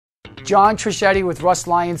John Trischetti with Russ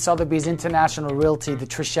Lyon Sotheby's International Realty, the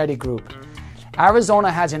Trischetti Group.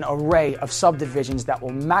 Arizona has an array of subdivisions that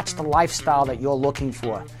will match the lifestyle that you're looking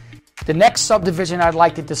for. The next subdivision I'd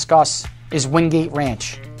like to discuss is Windgate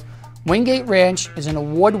Ranch. Windgate Ranch is an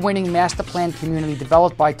award-winning master plan community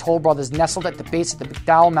developed by Toll Brothers nestled at the base of the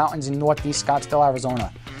McDowell Mountains in northeast Scottsdale,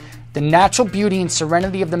 Arizona. The natural beauty and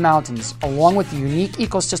serenity of the mountains, along with the unique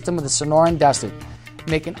ecosystem of the Sonoran Desert,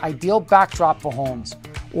 make an ideal backdrop for homes.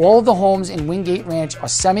 All of the homes in Windgate Ranch are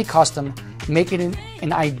semi-custom, making it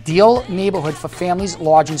an ideal neighborhood for families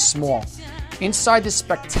large and small. Inside this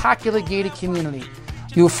spectacular gated community,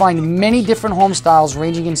 you will find many different home styles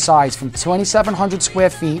ranging in size from 2,700 square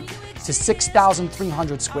feet to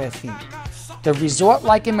 6,300 square feet. The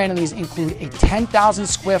resort-like amenities include a 10,000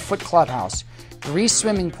 square foot clubhouse, 3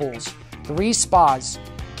 swimming pools, 3 spas,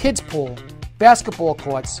 kids pool, basketball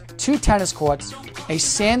courts, 2 tennis courts, a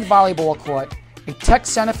sand volleyball court, a tech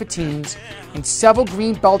center for teens, and several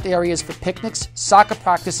green belt areas for picnics, soccer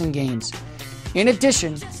practice, and games. In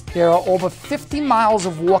addition, there are over 50 miles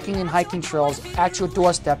of walking and hiking trails at your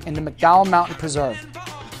doorstep in the McDowell Mountain Preserve.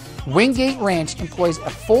 Windgate Ranch employs a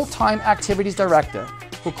full-time activities director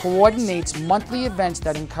who coordinates monthly events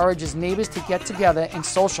that encourages neighbors to get together and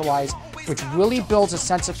socialize, which really builds a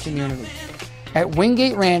sense of community. At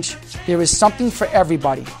Windgate Ranch, there is something for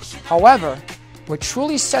everybody. However, what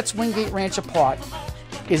truly sets Windgate Ranch apart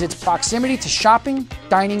is its proximity to shopping,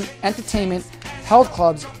 dining, entertainment, health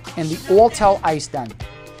clubs, and the All-Tel Ice Den.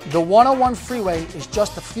 The 101 freeway is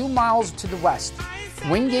just a few miles to the west.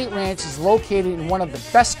 Windgate Ranch is located in one of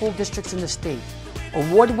the best school districts in the state.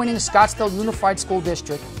 Award-winning Scottsdale Unified School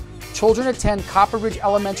District, children attend Copper Ridge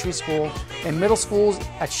Elementary School and middle schools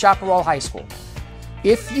at Chaparral High School.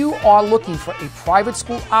 If you are looking for a private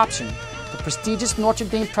school option, the prestigious Notre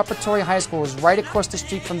Dame Preparatory High School is right across the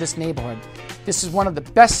street from this neighborhood. This is one of the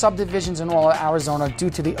best subdivisions in all of Arizona due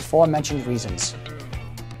to the aforementioned reasons.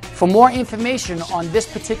 For more information on this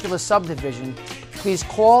particular subdivision, please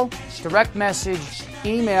call, direct message,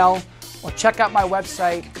 email, or check out my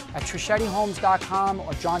website at trischettihomes.com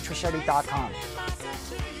or johntrischetti.com.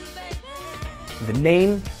 The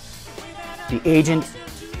name, the agent,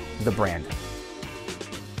 the brand.